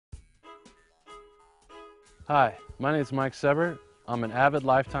Hi, my name is Mike Sebert. I'm an avid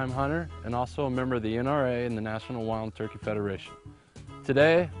lifetime hunter and also a member of the NRA and the National Wild Turkey Federation.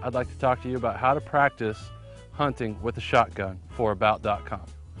 Today, I'd like to talk to you about how to practice hunting with a shotgun for About.com.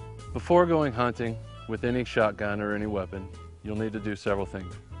 Before going hunting with any shotgun or any weapon, you'll need to do several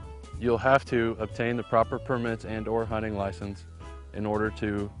things. You'll have to obtain the proper permits and/or hunting license in order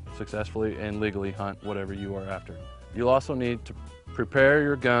to successfully and legally hunt whatever you are after. You'll also need to prepare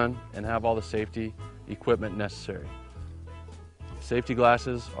your gun and have all the safety equipment necessary. Safety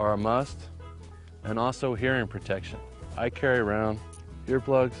glasses are a must, and also hearing protection. I carry around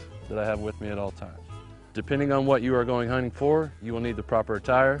earplugs that I have with me at all times. Depending on what you are going hunting for, you will need the proper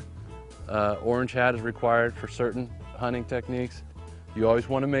attire. Orange hat is required for certain hunting techniques. You always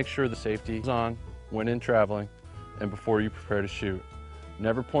want to make sure the safety is on when in traveling and before you prepare to shoot.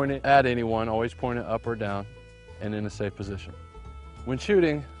 Never point it at anyone, always point it up or down and in a safe position. When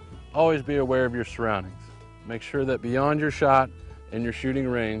shooting, always be aware of your surroundings. Make sure that beyond your shot and your shooting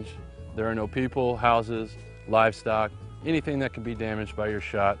range, there are no people, houses, livestock, anything that can be damaged by your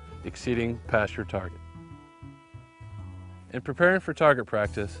shot exceeding past your target. In preparing for target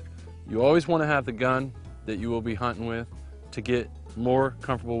practice, you always want to have the gun that you will be hunting with to get more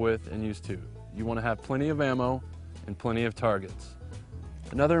comfortable with and used to. You want to have plenty of ammo and plenty of targets.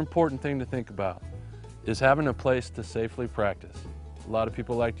 Another important thing to think about is having a place to safely practice. A lot of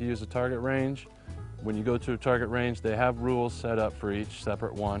people like to use a target range. When you go to a target range, they have rules set up for each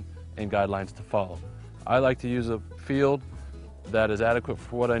separate one and guidelines to follow. I like to use a field that is adequate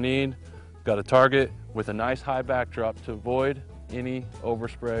for what I need. Got a target with a nice high backdrop to avoid any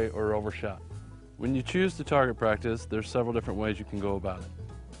overspray or overshot. When you choose to target practice, there's several different ways you can go about it.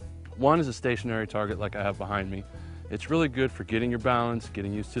 One is a stationary target like I have behind me. It's really good for getting your balance,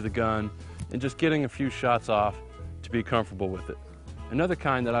 getting used to the gun, and just getting a few shots off to be comfortable with it. Another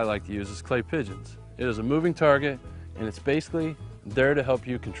kind that I like to use is clay pigeons. It is a moving target, and it's basically there to help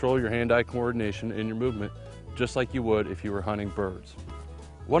you control your hand-eye coordination and your movement just like you would if you were hunting birds.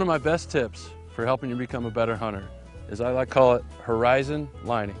 One of my best tips for helping you become a better hunter is I like to call it horizon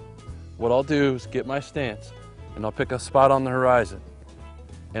lining. What I'll do is get my stance and I'll pick a spot on the horizon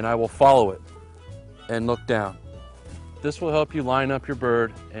and I will follow it and look down. This will help you line up your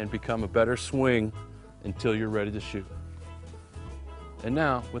bird and become a better swing until you're ready to shoot. And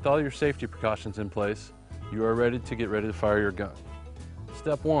now, with all your safety precautions in place, you are ready to fire your gun.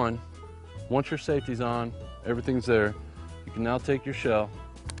 Step one, once your safety's on, everything's there, you can now take your shell,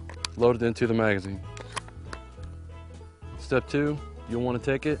 load it into the magazine. Step two, you'll want to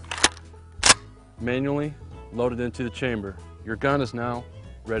take it, manually load it into the chamber. Your gun is now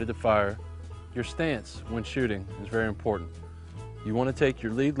ready to fire. Your stance when shooting is very important. You want to take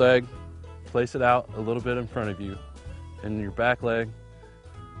your lead leg, place it out a little bit in front of you, and your back leg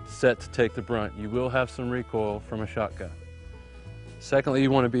set to take the brunt. You will have some recoil from a shotgun. Secondly, you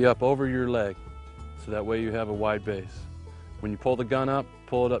want to be up over your leg, so that way you have a wide base. When you pull the gun up,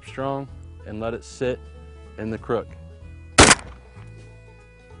 pull it up strong and let it sit in the crook.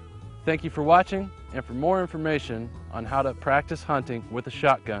 Thank you for watching, and for more information on how to practice hunting with a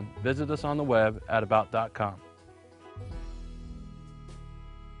shotgun, visit us on the web at About.com.